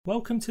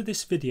Welcome to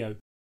this video,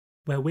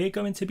 where we're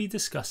going to be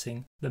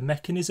discussing the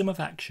mechanism of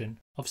action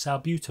of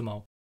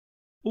salbutamol,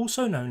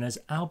 also known as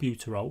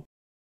albuterol.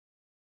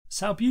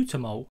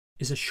 Salbutamol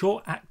is a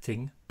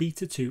short-acting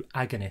beta-2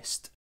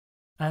 agonist,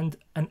 and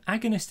an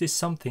agonist is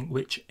something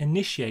which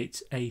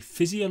initiates a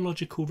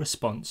physiological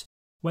response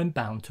when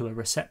bound to a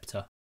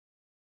receptor.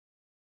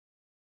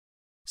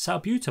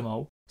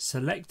 Salbutamol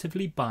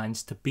selectively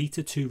binds to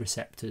beta-2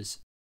 receptors.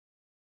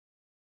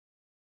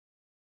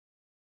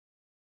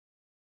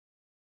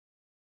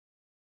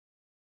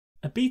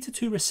 A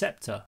beta-2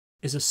 receptor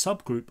is a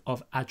subgroup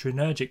of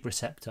adrenergic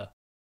receptor,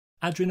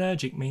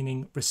 adrenergic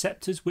meaning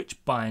receptors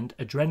which bind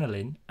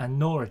adrenaline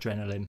and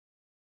noradrenaline.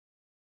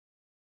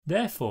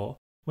 Therefore,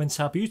 when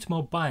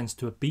salbutamol binds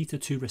to a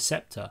beta-2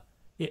 receptor,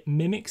 it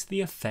mimics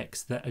the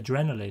effects that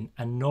adrenaline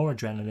and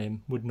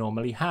noradrenaline would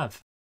normally have.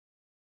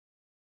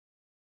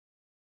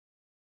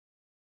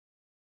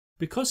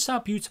 Because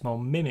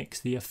salbutamol mimics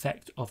the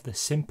effect of the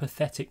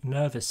sympathetic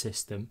nervous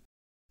system,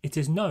 it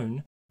is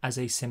known as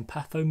a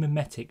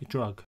sympathomimetic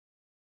drug.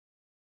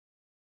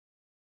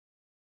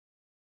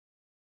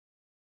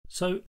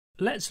 So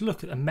let's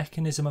look at the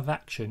mechanism of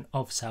action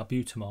of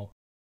salbutamol.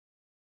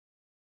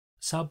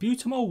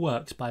 Salbutamol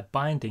works by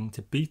binding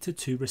to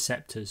beta-2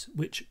 receptors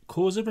which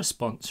cause a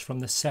response from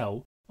the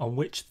cell on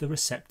which the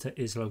receptor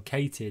is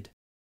located.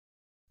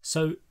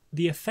 So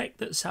the effect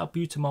that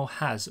salbutamol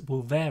has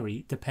will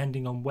vary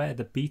depending on where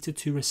the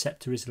beta-2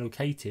 receptor is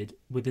located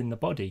within the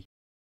body.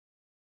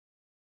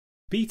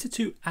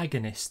 Beta-2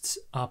 agonists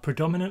are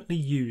predominantly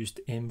used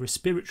in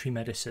respiratory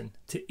medicine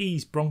to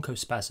ease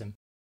bronchospasm,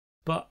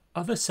 but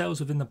other cells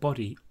within the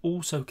body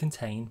also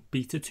contain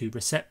beta-2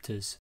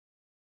 receptors.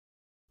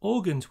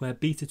 Organs where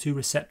beta-2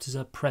 receptors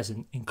are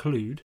present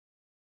include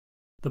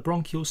the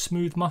bronchial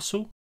smooth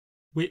muscle,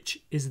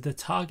 which is the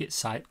target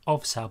site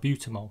of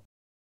salbutamol.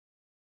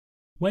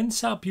 When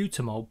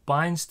salbutamol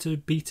binds to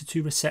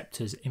beta-2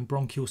 receptors in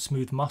bronchial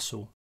smooth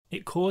muscle,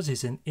 it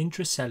causes an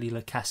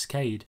intracellular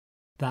cascade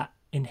that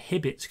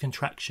inhibits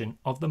contraction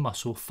of the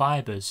muscle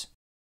fibres.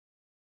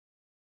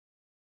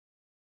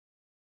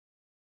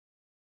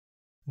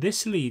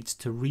 This leads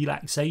to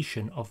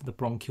relaxation of the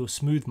bronchial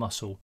smooth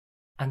muscle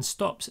and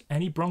stops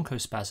any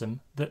bronchospasm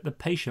that the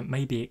patient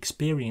may be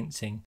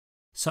experiencing,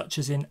 such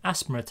as in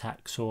asthma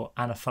attacks or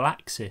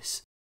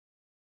anaphylaxis.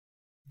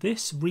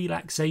 This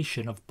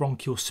relaxation of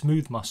bronchial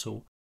smooth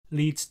muscle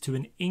leads to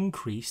an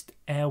increased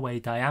airway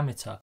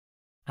diameter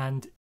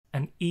and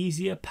an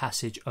easier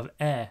passage of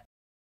air,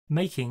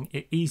 making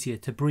it easier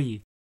to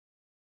breathe.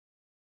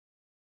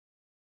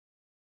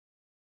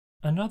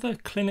 Another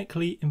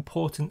clinically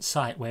important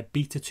site where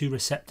beta-2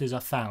 receptors are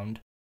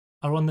found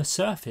are on the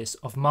surface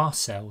of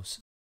mast cells.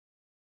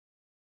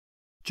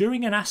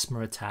 During an asthma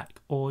attack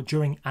or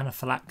during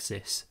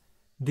anaphylaxis,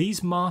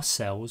 these mast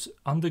cells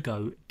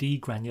undergo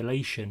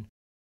degranulation,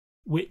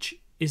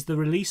 which is the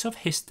release of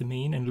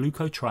histamine and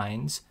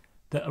leukotrienes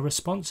that are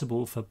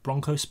responsible for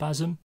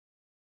bronchospasm,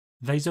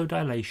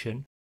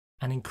 vasodilation,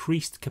 and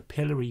increased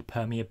capillary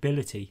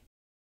permeability.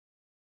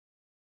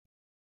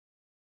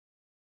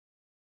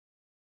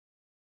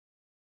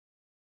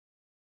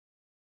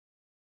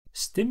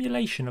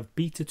 Stimulation of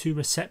beta-2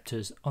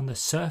 receptors on the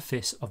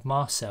surface of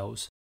mast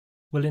cells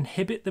will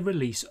inhibit the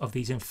release of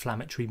these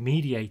inflammatory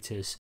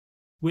mediators,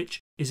 which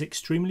is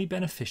extremely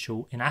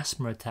beneficial in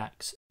asthma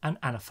attacks and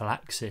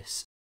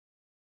anaphylaxis.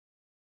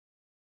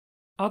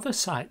 Other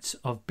sites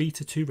of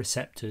beta-2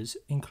 receptors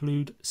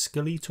include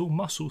skeletal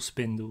muscle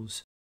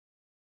spindles,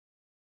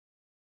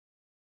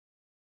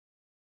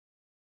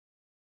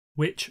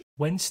 which,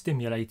 when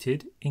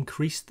stimulated,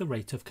 increase the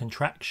rate of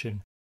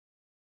contraction,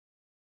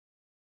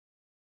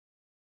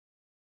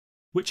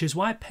 which is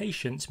why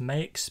patients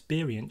may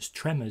experience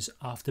tremors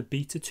after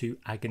beta-2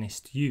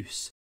 agonist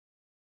use.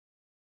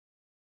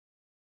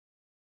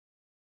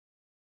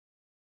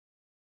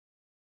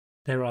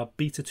 There are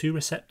beta-2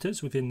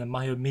 receptors within the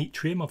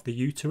myometrium of the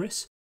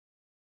uterus,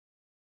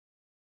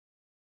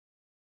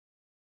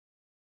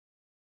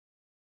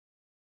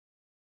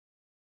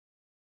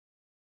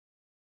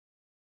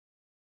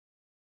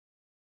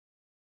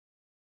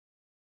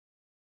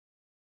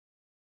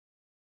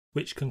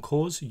 which can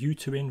cause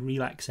uterine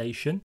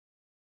relaxation.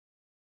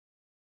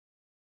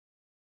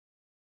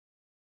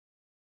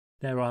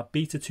 There are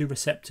beta-2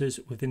 receptors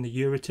within the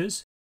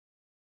ureters,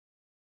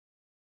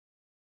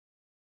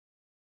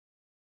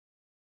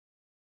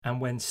 and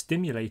when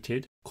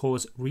stimulated,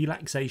 cause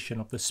relaxation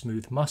of the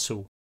smooth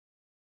muscle,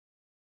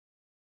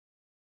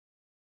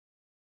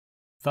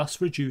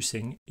 thus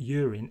reducing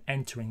urine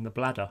entering the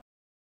bladder.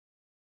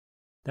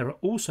 There are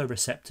also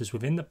receptors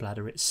within the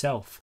bladder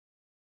itself,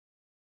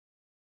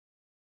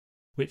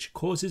 which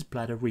causes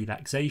bladder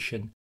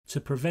relaxation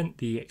to prevent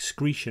the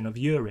excretion of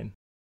urine.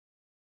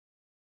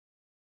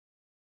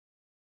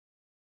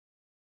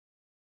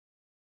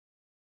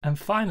 And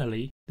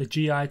finally, the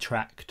GI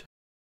tract,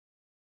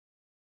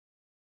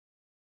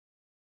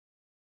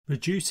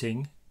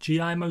 reducing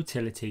GI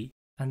motility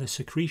and the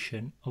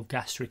secretion of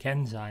gastric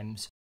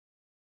enzymes.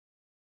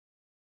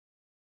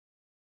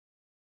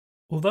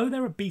 Although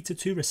there are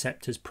beta-2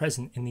 receptors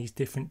present in these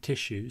different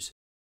tissues,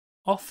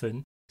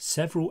 often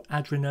several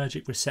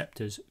adrenergic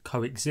receptors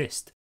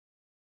coexist,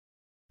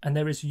 and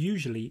there is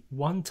usually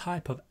one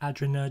type of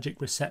adrenergic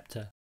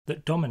receptor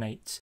that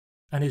dominates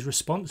and is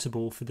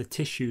responsible for the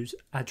tissue's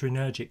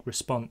adrenergic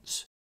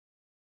response.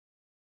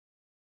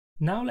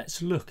 Now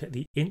let's look at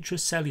the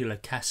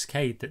intracellular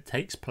cascade that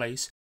takes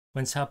place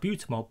when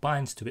salbutamol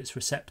binds to its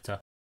receptor.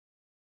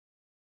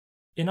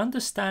 In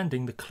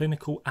understanding the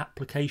clinical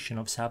application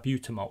of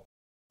salbutamol,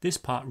 this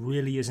part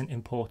really isn't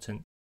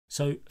important,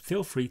 so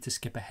feel free to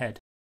skip ahead.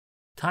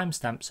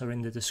 Timestamps are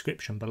in the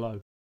description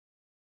below.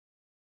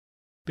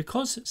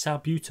 Because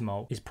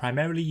salbutamol is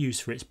primarily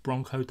used for its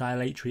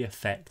bronchodilatory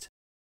effect,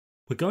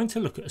 we're going to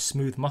look at a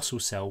smooth muscle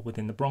cell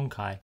within the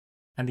bronchi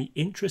and the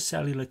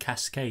intracellular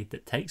cascade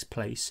that takes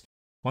place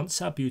once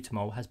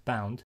salbutamol has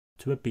bound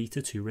to a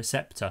beta-2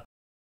 receptor.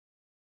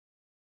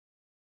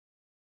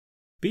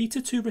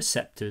 Beta-2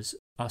 receptors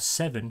are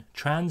 7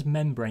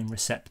 transmembrane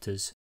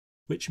receptors,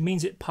 which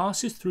means it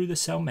passes through the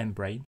cell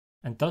membrane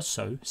and does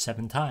so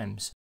 7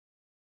 times.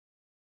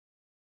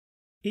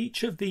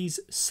 Each of these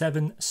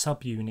 7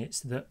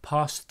 subunits that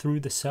pass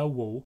through the cell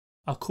wall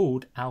are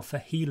called alpha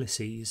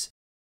helices,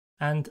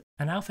 and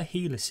an alpha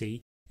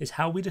helice is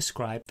how we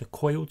describe the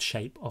coiled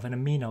shape of an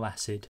amino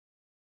acid.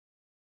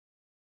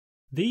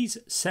 These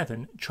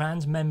 7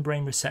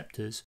 transmembrane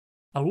receptors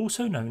are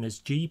also known as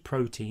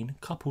G-protein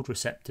coupled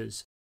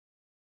receptors.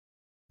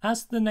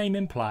 As the name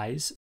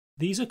implies,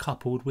 these are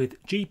coupled with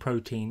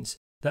G-proteins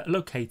that are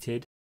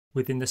located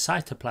within the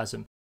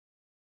cytoplasm.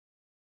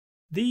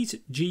 These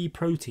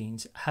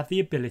G-proteins have the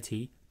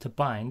ability to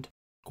bind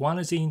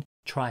guanosine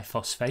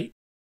triphosphate,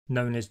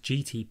 known as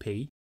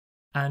GTP,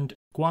 and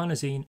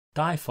guanosine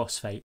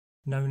diphosphate,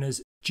 known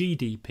as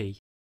GDP,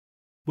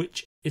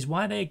 which is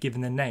why they are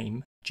given the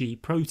name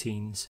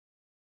G-proteins.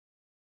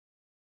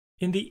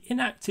 In the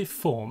inactive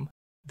form,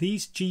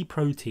 these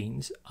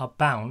G-proteins are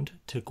bound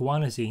to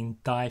guanosine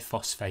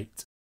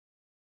diphosphate.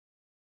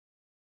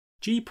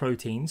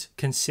 G-proteins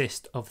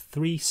consist of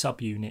 3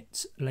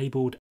 subunits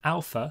labelled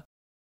alpha,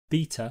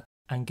 beta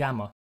and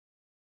gamma,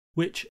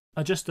 which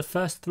are just the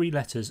first 3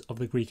 letters of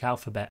the Greek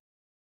alphabet,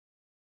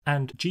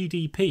 and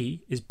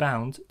GDP is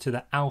bound to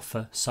the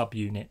alpha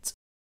subunit.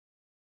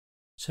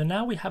 So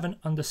now we have an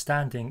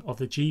understanding of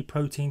the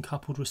G-protein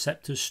coupled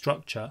receptor's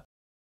structure,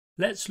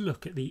 let's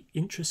look at the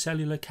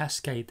intracellular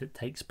cascade that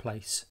takes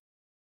place.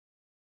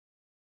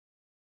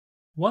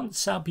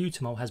 Once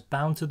salbutamol has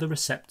bound to the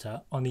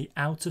receptor on the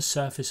outer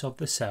surface of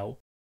the cell,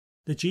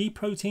 the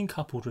G-protein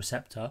coupled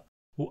receptor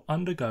will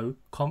undergo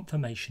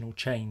conformational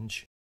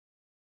change.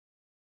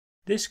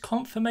 This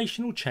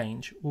conformational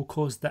change will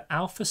cause the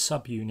alpha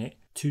subunit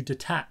to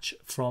detach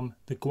from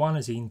the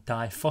guanosine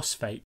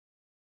diphosphate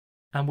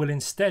and will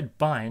instead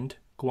bind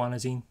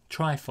guanosine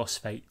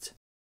triphosphate.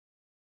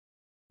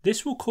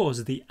 This will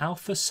cause the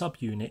alpha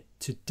subunit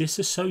to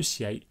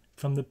disassociate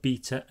from the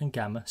beta and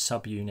gamma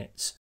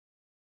subunits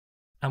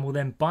and will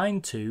then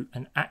bind to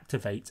and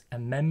activate a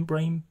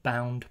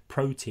membrane-bound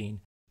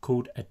protein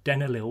called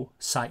adenylyl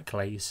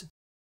cyclase.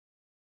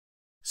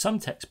 Some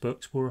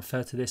textbooks will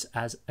refer to this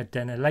as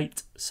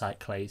adenylate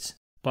cyclase,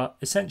 but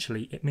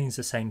essentially it means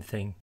the same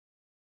thing.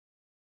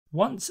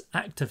 Once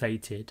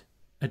activated,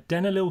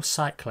 adenylyl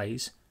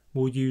cyclase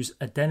will use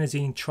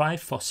adenosine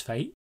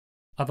triphosphate,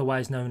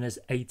 otherwise known as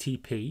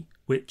ATP,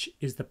 which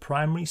is the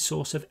primary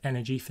source of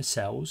energy for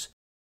cells.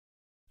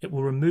 It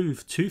will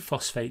remove 2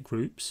 phosphate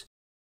groups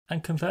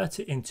and convert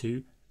it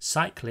into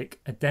cyclic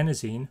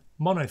adenosine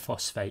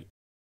monophosphate.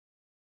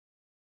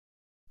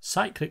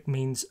 Cyclic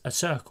means a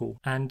circle,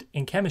 and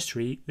in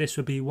chemistry this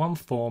would be one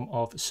form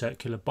of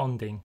circular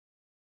bonding.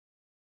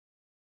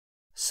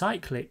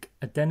 Cyclic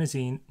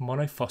adenosine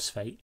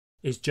monophosphate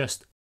is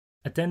just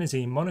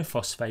adenosine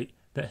monophosphate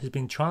that has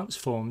been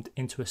transformed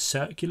into a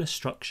circular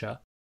structure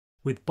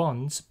with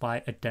bonds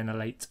by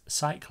adenylate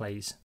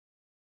cyclase.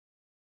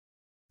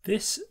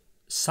 This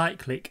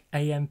cyclic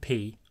AMP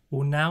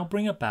will now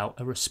bring about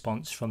a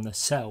response from the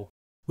cell,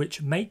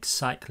 which makes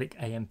cyclic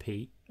AMP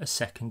a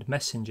second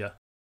messenger.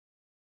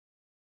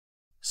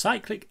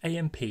 Cyclic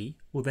AMP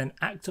will then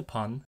act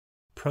upon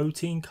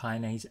protein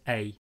kinase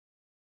A,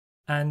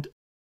 and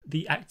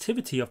the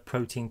activity of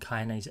protein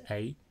kinase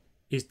A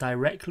is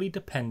directly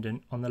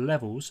dependent on the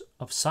levels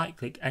of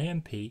cyclic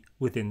AMP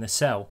within the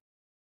cell.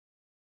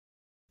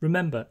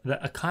 Remember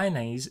that a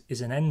kinase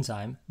is an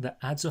enzyme that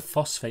adds a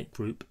phosphate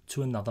group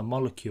to another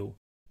molecule,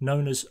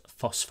 known as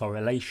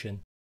phosphorylation.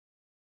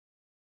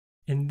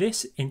 In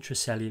this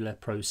intracellular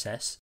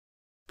process,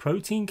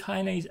 protein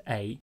kinase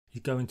A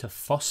is going to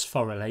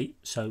phosphorylate,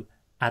 so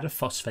add a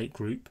phosphate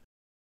group,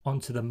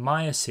 onto the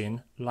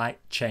myosin light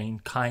chain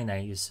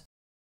kinase.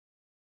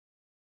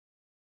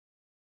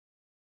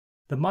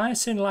 The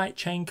myosin light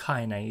chain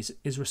kinase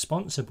is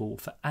responsible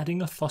for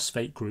adding a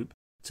phosphate group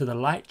to the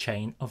light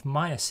chain of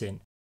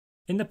myosin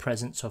in the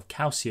presence of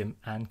calcium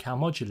and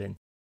calmodulin,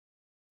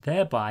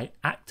 thereby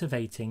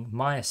activating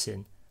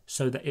myosin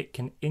so that it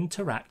can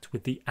interact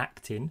with the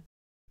actin,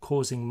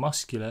 causing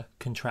muscular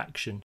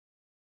contraction.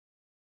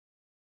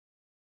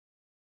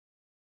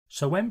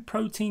 So when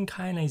protein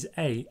kinase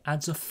A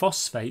adds a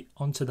phosphate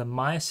onto the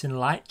myosin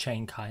light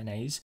chain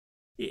kinase,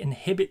 it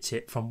inhibits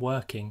it from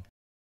working.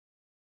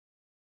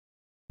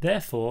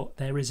 Therefore,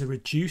 there is a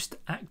reduced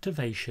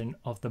activation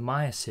of the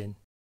myosin,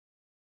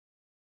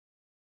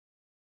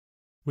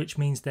 which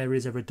means there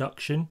is a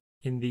reduction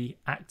in the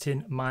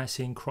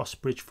actin-myosin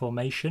cross-bridge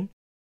formation,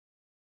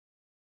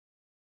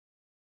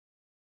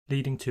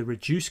 leading to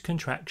reduced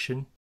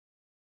contraction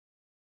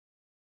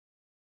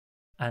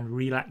and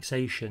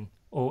relaxation,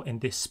 or in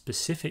this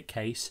specific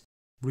case,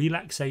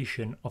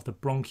 relaxation of the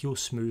bronchial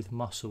smooth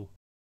muscle.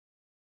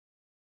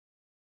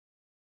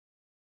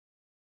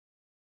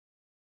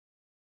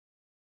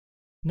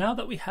 Now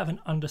that we have an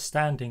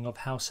understanding of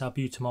how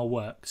salbutamol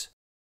works,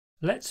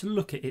 let's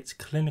look at its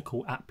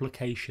clinical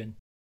application.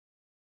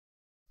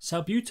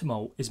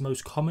 Salbutamol is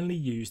most commonly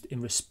used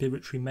in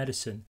respiratory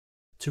medicine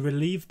to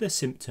relieve the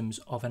symptoms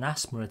of an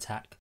asthma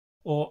attack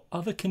or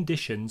other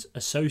conditions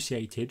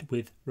associated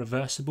with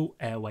reversible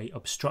airway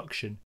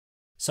obstruction,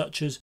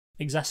 such as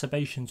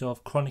exacerbations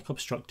of chronic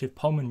obstructive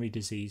pulmonary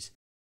disease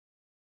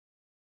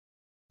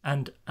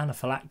and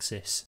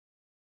anaphylaxis.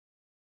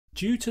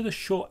 Due to the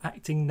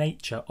short-acting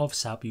nature of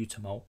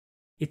salbutamol,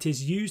 it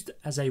is used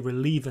as a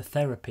reliever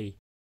therapy,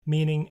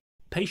 meaning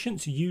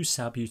patients use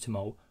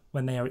salbutamol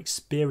when they are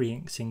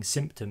experiencing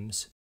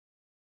symptoms.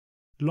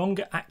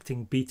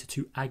 Longer-acting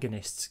beta-2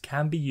 agonists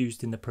can be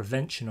used in the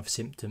prevention of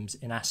symptoms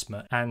in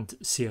asthma and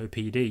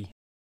COPD.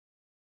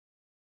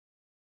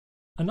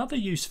 Another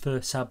use for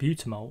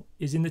salbutamol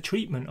is in the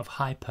treatment of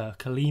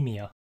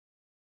hyperkalemia.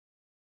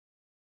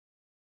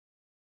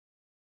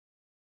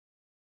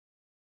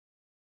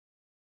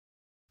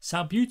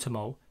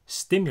 Salbutamol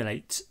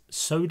stimulates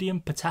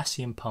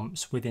sodium-potassium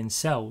pumps within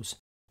cells,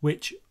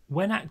 which,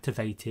 when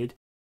activated,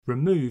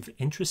 remove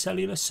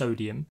intracellular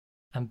sodium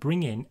and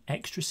bring in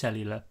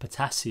extracellular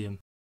potassium.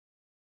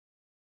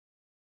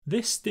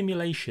 This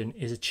stimulation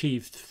is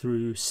achieved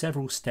through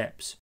several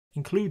steps,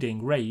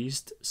 including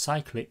raised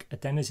cyclic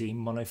adenosine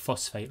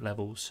monophosphate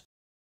levels.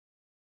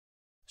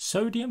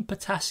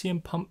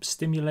 Sodium-potassium pump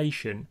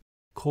stimulation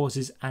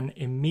causes an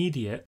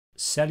immediate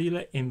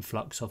cellular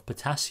influx of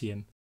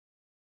potassium,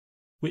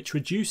 which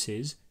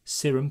reduces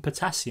serum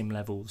potassium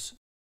levels.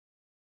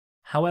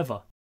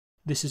 However,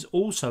 this is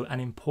also an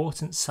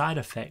important side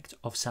effect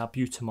of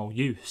salbutamol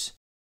use.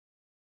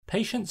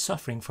 Patients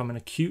suffering from an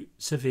acute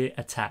severe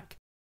attack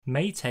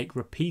may take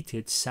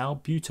repeated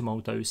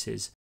salbutamol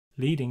doses,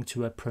 leading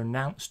to a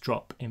pronounced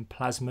drop in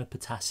plasma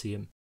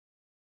potassium.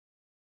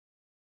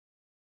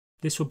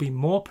 This will be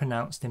more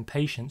pronounced in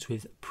patients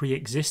with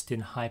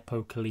pre-existing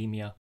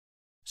hypokalemia,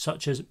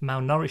 such as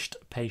malnourished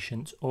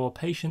patients or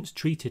patients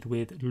treated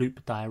with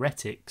loop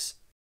diuretics.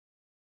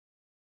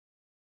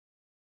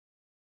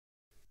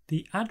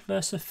 The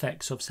adverse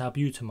effects of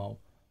salbutamol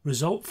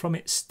result from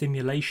its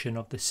stimulation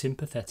of the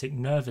sympathetic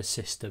nervous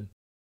system.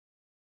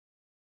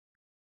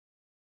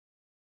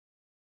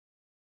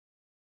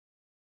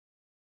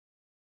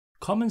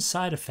 Common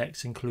side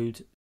effects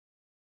include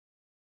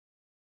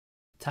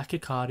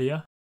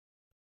tachycardia,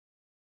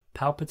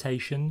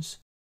 palpitations,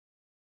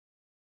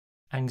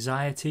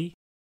 anxiety,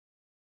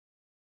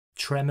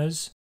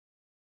 tremors,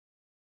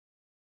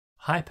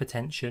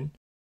 hypertension,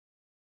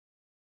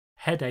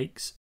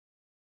 headaches,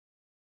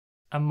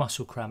 and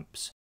muscle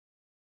cramps.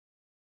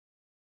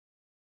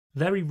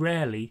 Very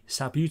rarely,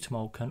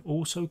 salbutamol can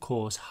also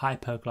cause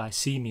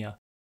hyperglycemia,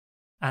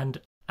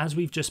 and as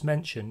we've just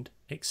mentioned,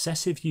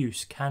 excessive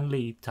use can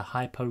lead to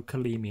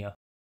hypokalemia.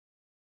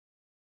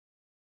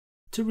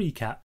 To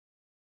recap,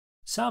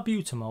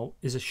 salbutamol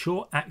is a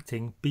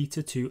short-acting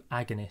beta-2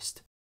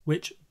 agonist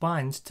which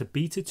binds to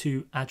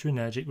beta-2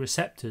 adrenergic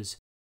receptors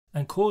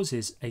and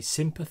causes a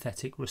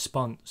sympathetic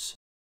response.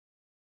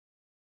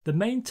 The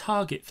main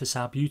target for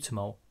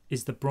salbutamol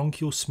is the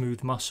bronchial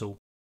smooth muscle,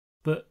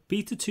 but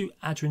beta-2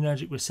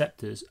 adrenergic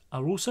receptors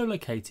are also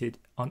located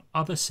on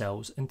other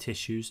cells and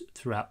tissues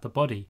throughout the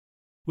body,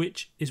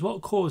 which is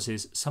what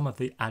causes some of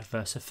the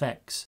adverse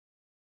effects.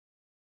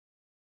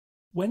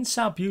 When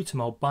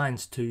salbutamol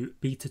binds to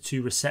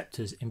beta-2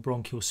 receptors in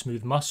bronchial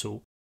smooth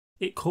muscle,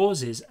 it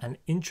causes an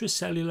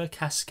intracellular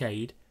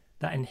cascade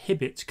that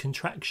inhibits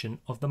contraction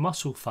of the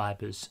muscle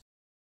fibres.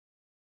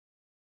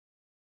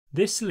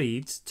 This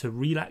leads to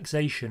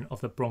relaxation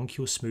of the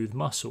bronchial smooth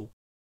muscle,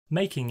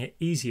 making it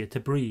easier to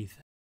breathe.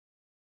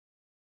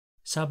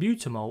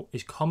 Salbutamol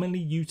is commonly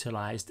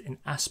utilised in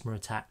asthma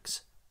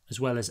attacks, as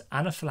well as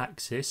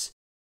anaphylaxis,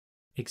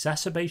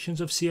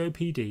 exacerbations of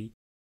COPD,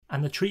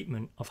 and the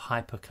treatment of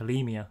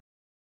hyperkalemia.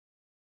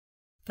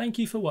 Thank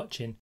you for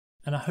watching,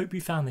 and I hope you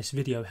found this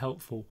video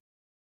helpful.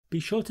 Be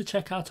sure to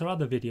check out our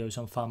other videos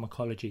on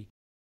pharmacology,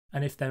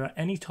 and if there are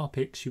any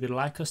topics you would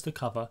like us to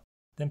cover,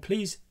 then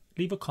please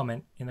leave a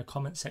comment in the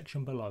comment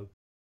section below.